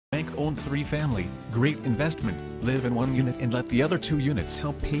bank-owned 3-family, great investment, live in one unit and let the other 2 units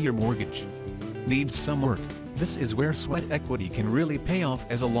help pay your mortgage. Needs some work? This is where sweat equity can really pay off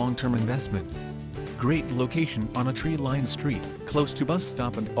as a long-term investment. Great location on a tree-lined street, close to bus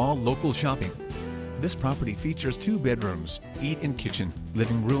stop and all local shopping. This property features 2 bedrooms, eat-in kitchen,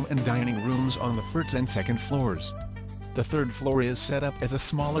 living room and dining rooms on the first and second floors. The 3rd floor is set up as a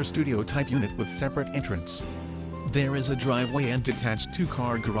smaller studio-type unit with separate entrance. There is a driveway and detached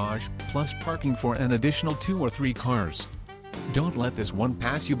 2-car garage, plus parking for an additional 2 or 3 cars. Don't let this one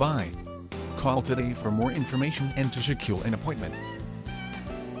pass you by. Call today for more information and to schedule an appointment.